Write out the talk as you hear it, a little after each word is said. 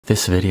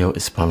This video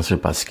is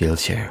sponsored by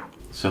Skillshare.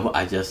 So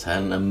I just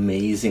had an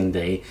amazing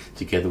day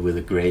together with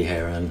a gray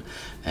heron,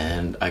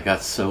 and I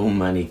got so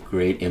many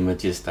great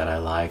images that I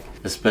like,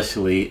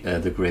 especially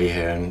the gray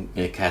heron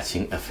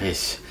catching a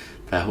fish.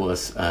 That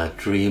was a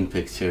dream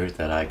picture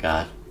that I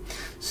got.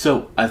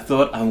 So I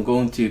thought I'm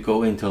going to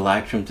go into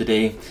Lightroom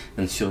today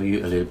and show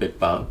you a little bit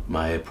about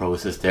my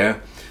process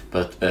there.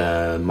 But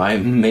my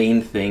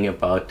main thing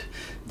about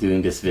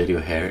doing this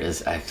video here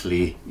is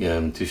actually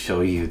to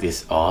show you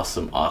this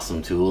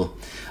awesome tool.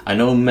 I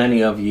know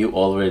many of you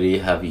already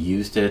have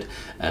used it,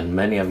 and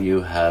many of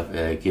you have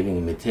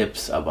given me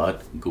tips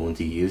about going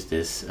to use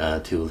this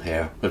tool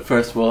here. But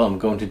first of all, I'm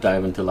going to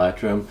dive into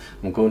Lightroom.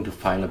 I'm going to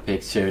find a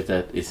picture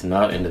that is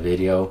not in the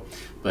video,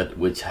 but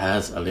which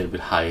has a little bit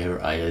higher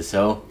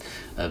ISO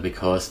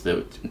because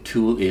the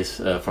tool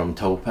is from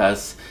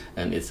Topaz,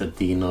 and it's a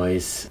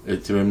denoise.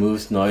 It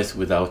removes noise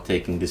without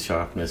taking the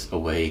sharpness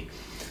away.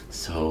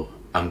 So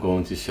I'm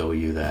going to show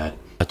you that.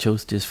 I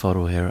chose this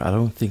photo here. I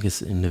don't think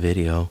it's in the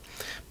video,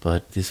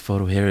 but this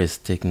photo here is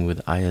taken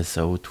with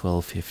ISO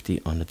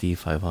 1250 on the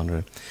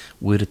D500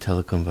 with a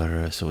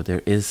teleconverter. So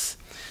there is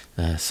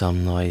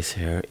some noise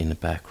here in the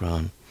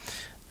background,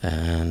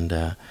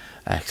 and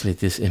actually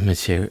this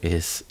image here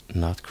is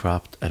not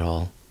cropped at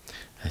all,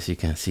 as you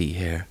can see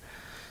here.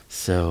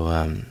 So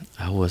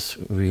I was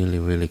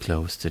really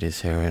close to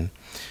this heron,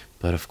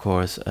 but of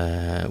course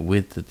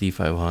with the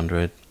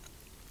D500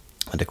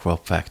 the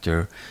crop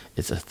factor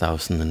is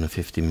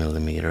 1050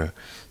 millimeter,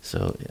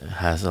 so it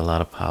has a lot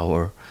of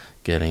power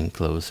getting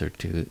closer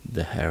to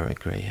the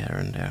gray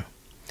heron there.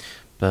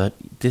 But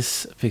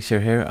this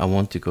picture here I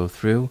want to go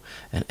through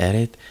and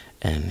edit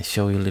and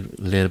show you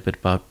a little bit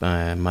about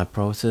my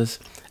process,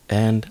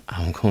 and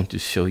I'm going to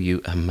show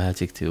you a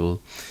magic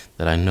tool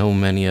that I know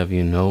many of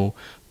you know,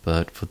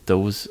 but for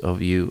those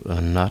of you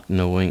not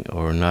knowing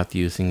or not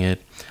using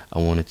it, I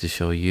wanted to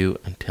show you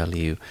and tell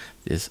you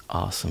this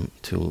awesome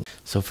tool.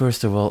 So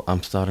first of all,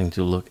 I'm starting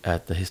to look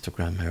at the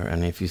histogram here,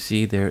 and if you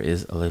see, there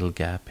is a little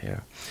gap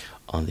here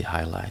on the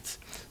highlights.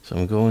 So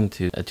I'm going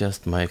to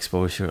adjust my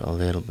exposure a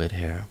little bit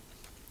here,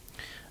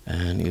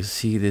 and you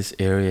see this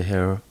area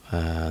here,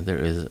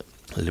 there is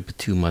a little bit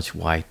too much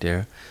white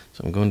there.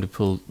 So I'm going to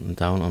pull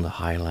down on the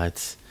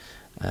highlights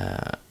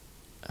a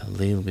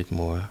little bit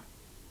more.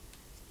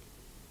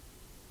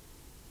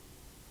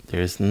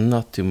 There's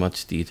not too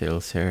much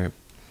details here,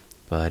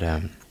 but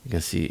you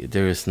can see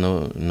there is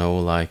no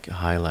like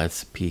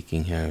highlights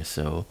peeking here,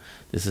 so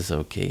this is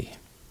okay.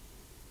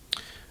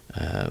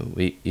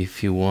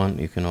 If you want,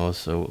 you can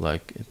also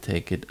like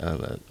take it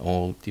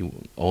all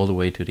the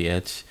way to the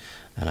edge,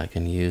 and I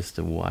can use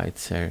the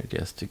whites here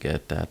just to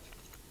get that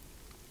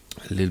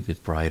a little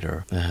bit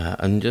brighter.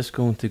 I'm just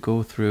going to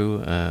go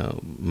through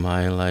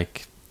my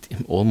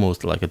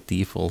almost like a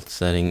default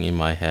setting in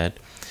my head.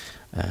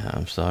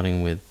 I'm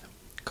starting with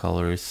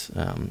colors.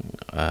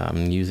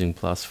 I'm using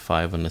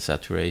 +5 on the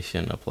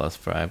saturation, or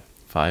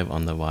 +5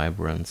 on the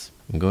vibrance.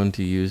 I'm going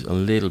to use a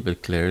little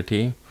bit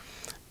clarity,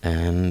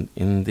 and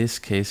in this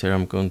case here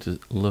I'm going to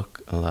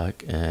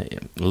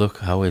look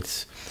how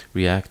it's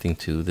reacting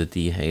to the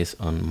dehaze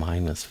on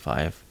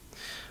 -5.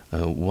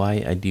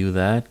 Why I do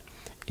that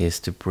is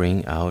to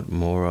bring out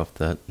more of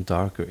the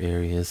darker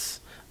areas,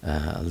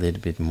 a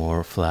little bit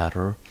more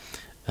flatter,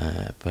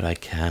 but I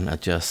can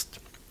adjust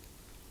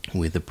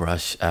with the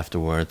brush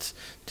afterwards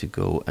to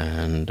go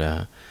and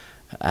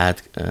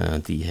add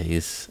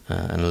dehaze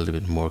and a little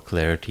bit more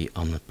clarity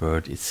on the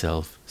bird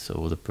itself,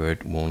 so the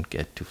bird won't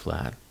get too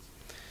flat.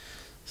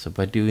 So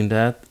by doing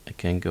that, I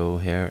can go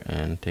here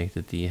and take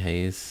the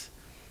dehaze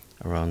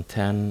around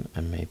 10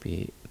 and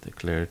maybe the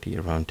clarity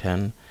around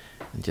 10,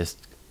 and just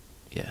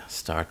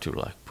start to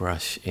like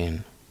brush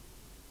in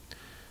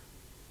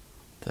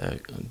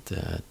the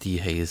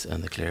dehaze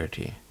and the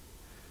clarity,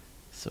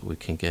 so we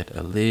can get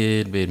a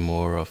little bit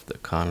more of the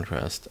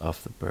contrast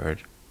of the bird,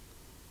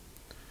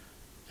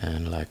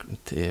 and like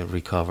to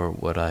recover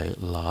what I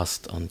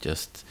lost on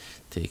just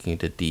taking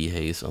the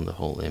dehaze on the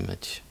whole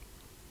image.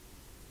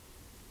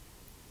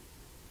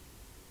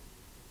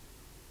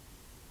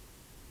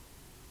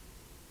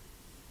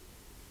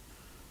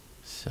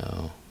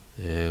 So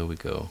there we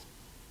go.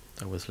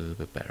 That was a little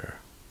bit better.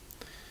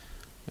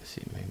 Let's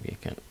see, maybe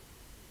I can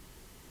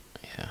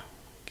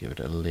give it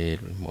a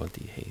little bit more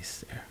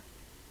dehaze there.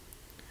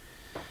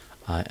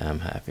 I am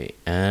happy,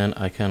 and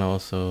I can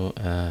also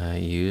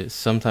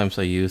sometimes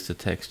I use the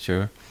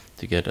texture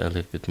to get a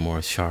little bit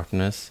more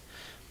sharpness,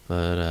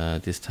 but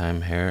this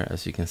time here,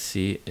 as you can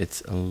see,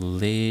 it's a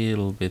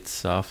little bit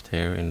soft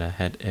here in the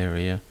head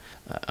area.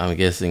 I'm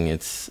guessing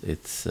it's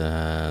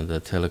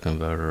the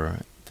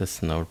teleconverter.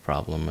 That's no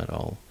problem at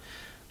all.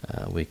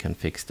 We can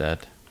fix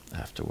that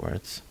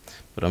afterwards,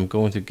 but I'm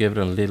going to give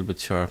it a little bit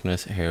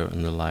sharpness here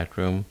in the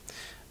Lightroom,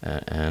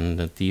 and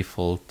the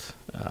default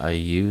I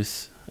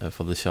use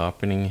for the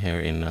sharpening here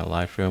in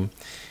Lightroom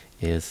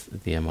is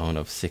the amount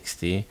of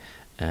 60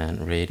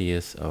 and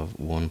radius of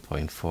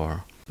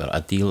 1.4. But I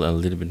deal a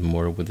little bit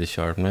more with the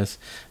sharpness.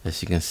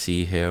 As you can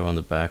see here on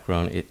the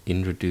background, it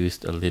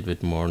introduced a little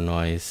bit more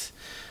noise,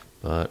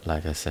 But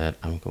like I said,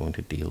 I'm going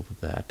to deal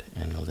with that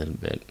in a little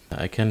bit.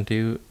 I can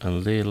do a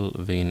little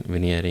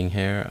vignetting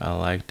here. I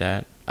like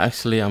that.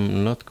 Actually,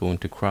 I'm not going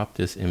to crop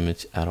this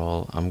image at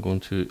all. I'm going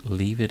to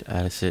leave it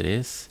as it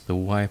is. The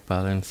white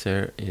balance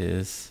here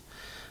is,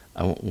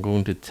 I'm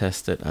going to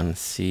test it and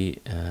see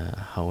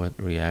how it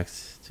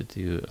reacts to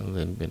do a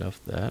little bit of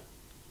that.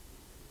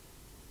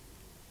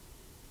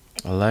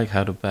 I like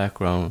how the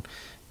background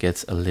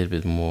gets a little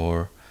bit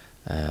more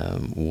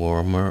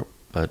warmer,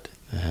 but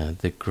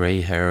the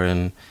gray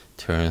heron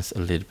turns a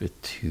little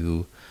bit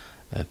too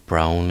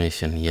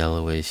brownish and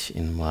yellowish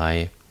in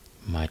my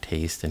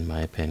taste, in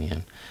my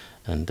opinion.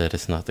 And that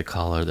is not the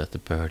color that the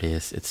bird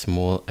is. It's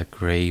more a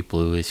gray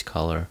bluish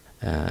color.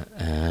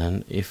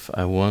 And if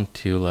I want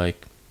to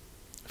like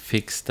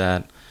fix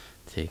that,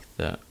 take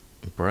the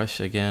brush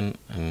again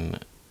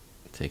and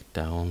take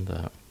down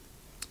the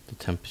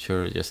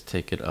temperature, just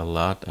take it a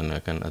lot, and I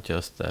can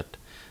adjust that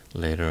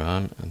later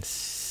on, and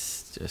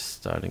just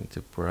starting to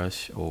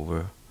brush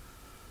over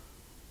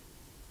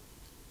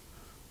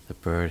the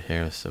bird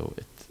here so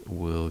it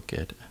will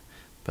get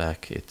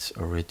back its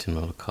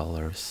original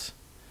colors.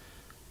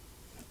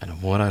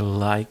 And what I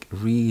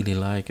really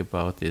like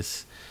about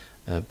this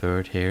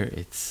bird here,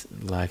 it's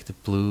like the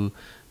blue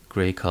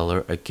gray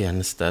color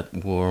against that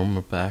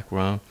warmer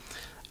background.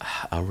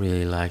 I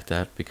really like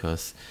that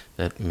because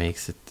that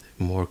makes it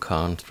more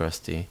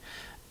contrasty,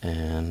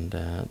 and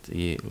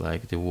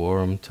the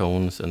warm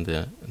tones and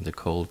the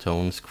cold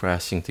tones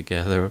crashing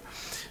together,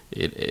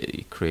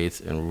 it creates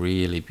a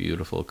really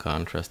beautiful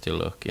contrasty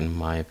look, in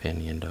my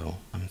opinion. Though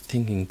I'm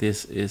thinking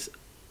this is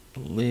a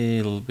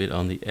little bit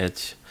on the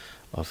edge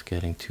of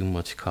getting too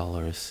much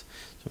colors,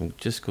 so I'm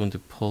just going to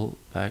pull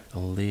back a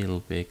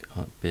little bit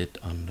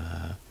on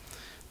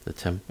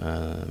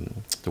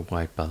the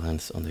white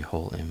balance on the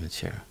whole image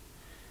here.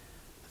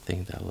 I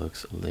think that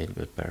looks a little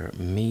bit better.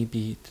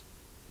 Maybe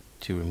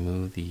to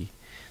remove the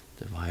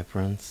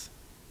vibrance.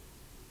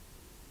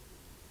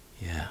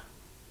 Yeah,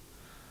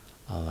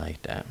 I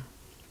like that.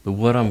 But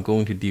what I'm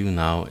going to do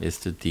now is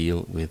to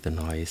deal with the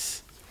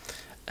noise.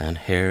 And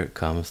here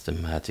comes the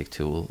magic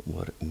tool,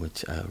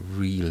 which I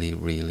really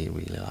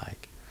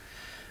like.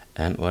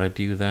 And what I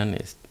do then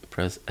is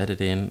press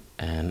edit in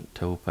and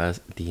topaz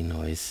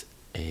denoise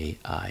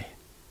AI.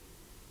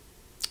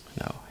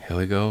 Now here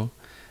we go.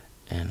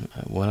 And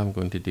what I'm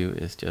going to do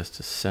is just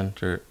to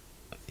center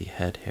the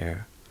head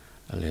here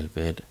a little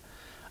bit.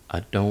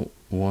 I don't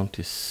want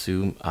to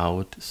zoom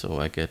out so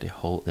I get the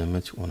whole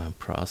image when I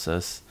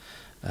process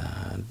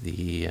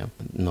the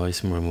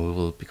noise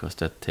removal, because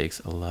that takes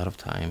a lot of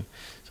time.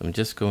 So I'm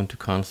just going to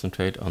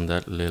concentrate on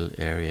that little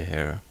area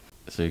here.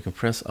 So you can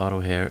press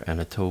auto here, and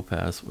the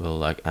topaz will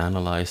like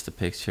analyze the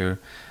picture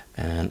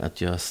and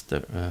adjust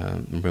the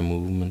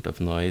removal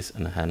of noise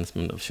and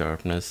enhancement of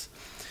sharpness,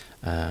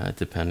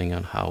 depending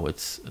on how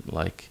it's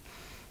like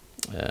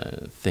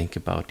think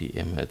about the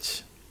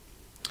image.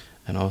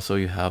 And also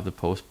you have the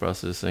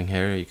post-processing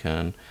here. You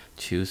can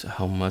choose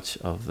how much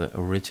of the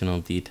original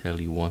detail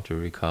you want to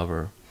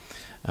recover,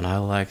 and I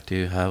like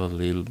to have a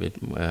little bit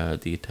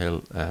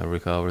detail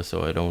recover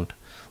so I don't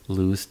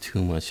lose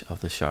too much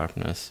of the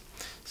sharpness.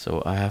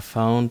 So I have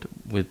found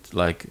with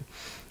like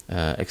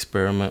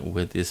experiment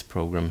with this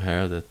program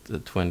here that the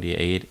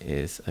 28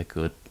 is a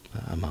good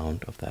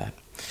amount of that.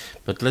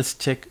 But let's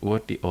check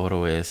what the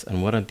auto is,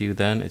 and what I do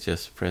then is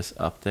just press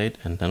update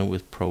and then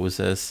with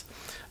process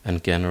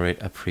and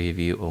generate a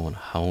preview on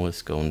how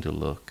it's going to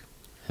look,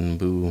 and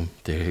boom,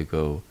 there you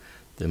go,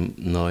 the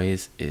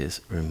noise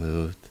is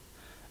removed.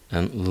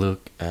 And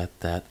look at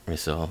that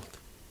result.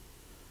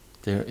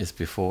 There is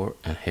before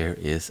and here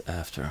is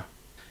after.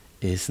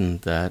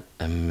 Isn't that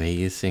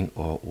amazing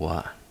or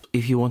what?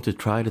 If you want to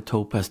try the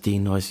topaz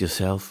denoise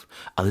yourself,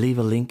 I'll leave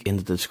a link in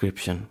the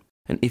description.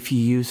 And if you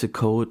use the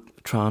code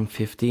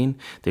Trond15,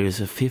 there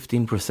is a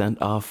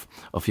 15% off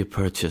of your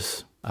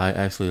purchase. I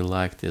actually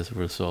like this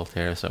result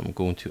here, so I'm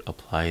going to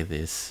apply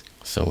this.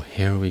 So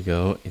here we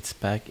go, it's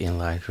back in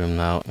Lightroom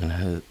now,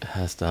 and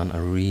has done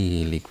a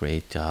really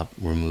great job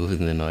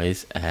removing the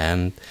noise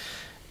and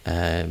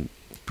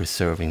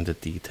preserving the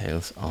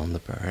details on the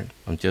bird.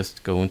 I'm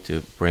just going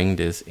to bring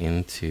this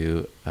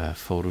into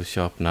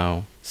Photoshop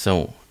now.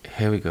 So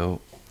here we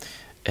go.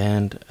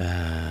 And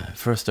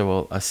first of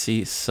all, I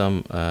see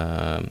some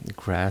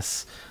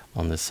grass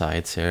on the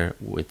sides here,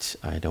 which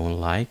I don't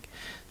like.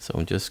 So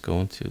I'm just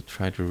going to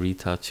try to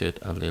retouch it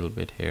a little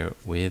bit here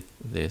with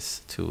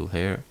this tool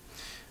here.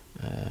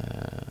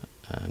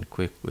 And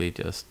quickly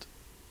just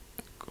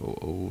go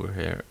over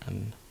here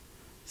and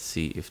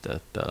see if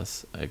that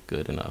does a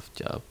good enough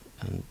job.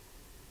 And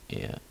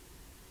yeah,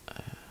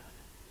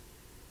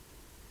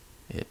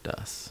 it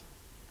does.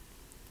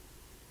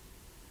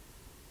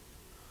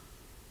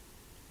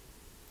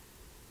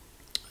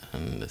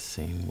 And the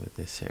same with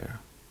this here.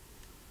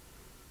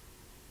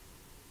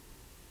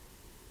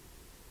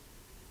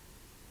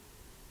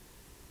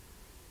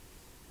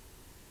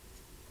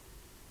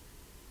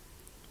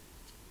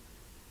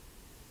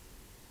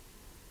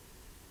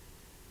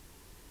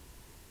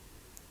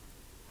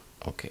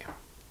 Okay,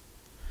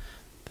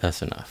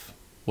 that's enough.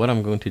 what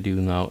I'm going to do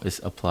now is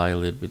apply a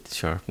little bit of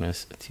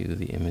sharpness to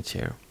the image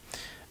here.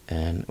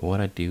 And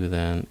what I do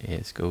then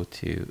is go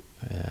to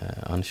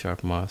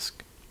unsharp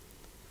mask,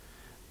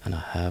 and I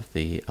have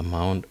the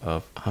amount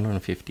of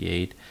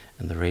 158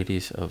 and the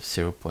radius of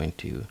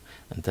 0.2,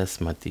 and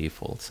that's my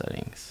default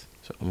settings.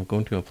 So I'm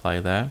going to apply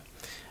that,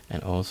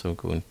 and also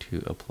going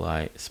to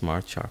apply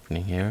smart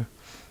sharpening here,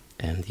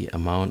 and the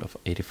amount of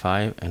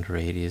 85 and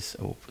radius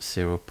of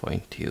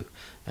 0.2,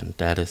 and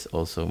that is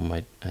also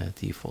my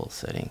default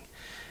setting.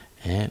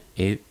 And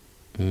it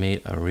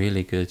made a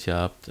really good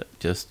job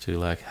just to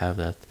like have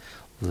that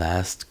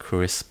last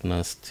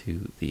crispness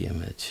to the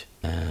image.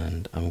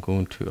 And I'm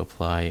going to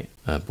apply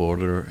a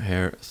border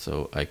here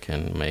so I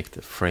can make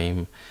the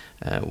frame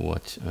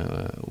what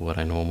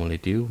I normally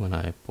do when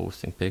I'm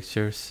posting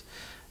pictures.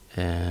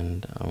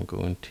 And I'm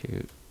going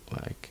to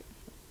like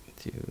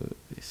do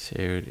this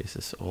here. This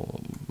is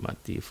all my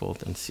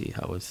default, and see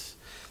how it's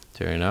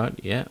turning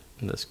out. Yeah,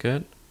 that's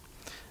good.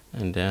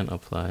 And then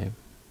apply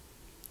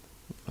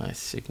my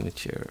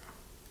signature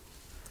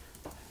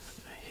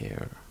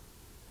here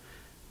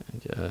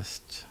and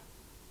just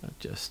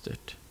adjust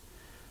it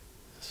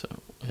so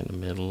in the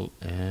middle.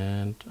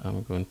 And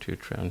I'm going to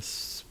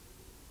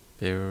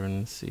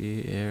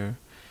transparency here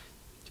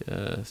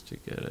just to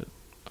get it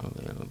a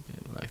little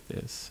bit like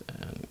this.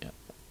 And yeah,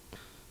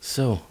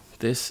 so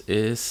this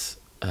is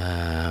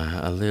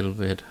a little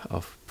bit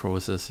of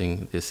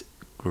processing this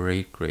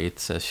great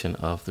session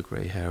of the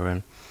gray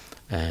heron.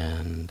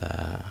 And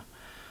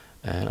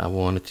I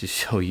wanted to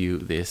show you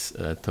this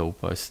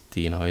topaz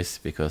denoise,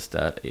 because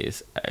that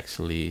is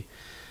actually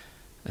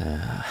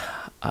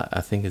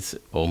I think it's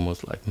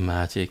almost like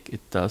magic.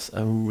 It does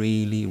a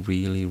really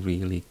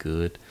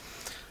good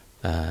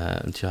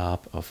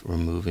job of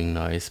removing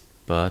noise,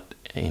 but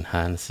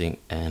enhancing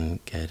and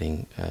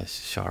getting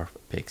sharp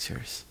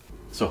pictures.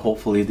 So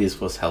hopefully this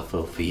was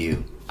helpful for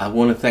you. I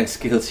want to thank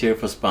Skillshare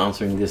for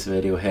sponsoring this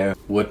video here.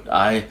 What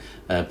I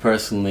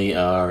personally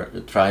are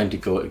trying to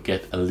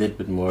get a little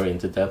bit more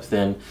into depth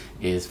in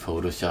is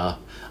Photoshop.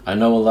 I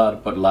know a lot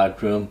about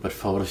Lightroom, but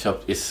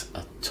Photoshop is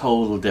a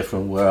total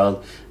different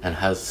world and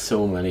has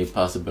so many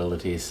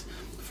possibilities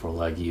for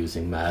like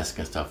using masks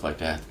and stuff like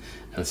that.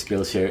 And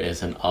Skillshare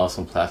is an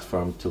awesome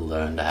platform to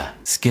learn that.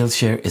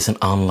 Skillshare is an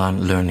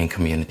online learning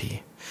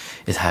community.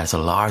 It has a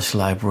large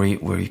library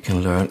where you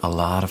can learn a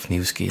lot of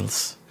new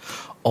skills,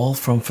 all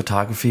from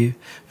photography,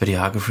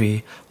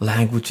 videography,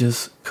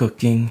 languages,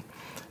 cooking,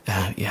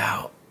 and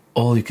yeah,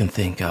 all you can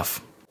think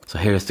of. So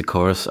here's the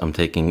course I'm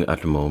taking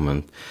at the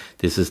moment.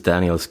 This is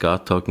Daniel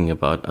Scott talking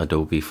about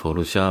Adobe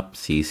Photoshop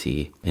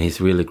CC, and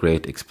he's really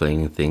great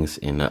explaining things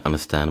in an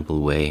understandable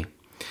way.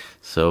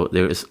 So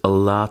there is a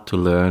lot to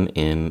learn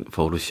in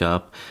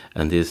Photoshop,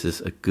 and this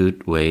is a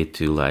good way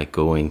to like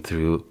going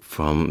through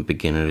from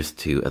beginners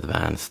to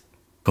advanced.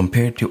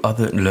 Compared to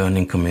other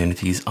learning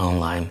communities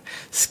online,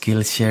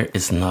 Skillshare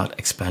is not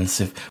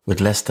expensive, with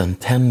less than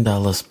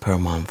 $10 per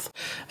month,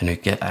 and you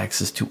get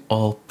access to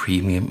all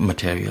premium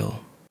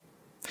material.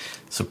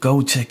 So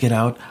go check it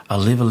out. I'll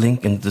leave a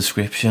link in the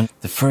description.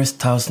 The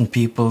first 1,000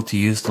 people to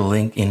use the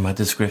link in my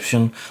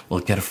description will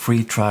get a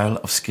free trial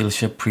of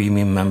Skillshare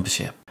Premium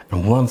membership.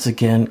 And once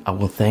again, I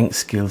will thank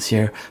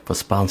Skillshare for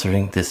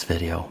sponsoring this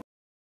video.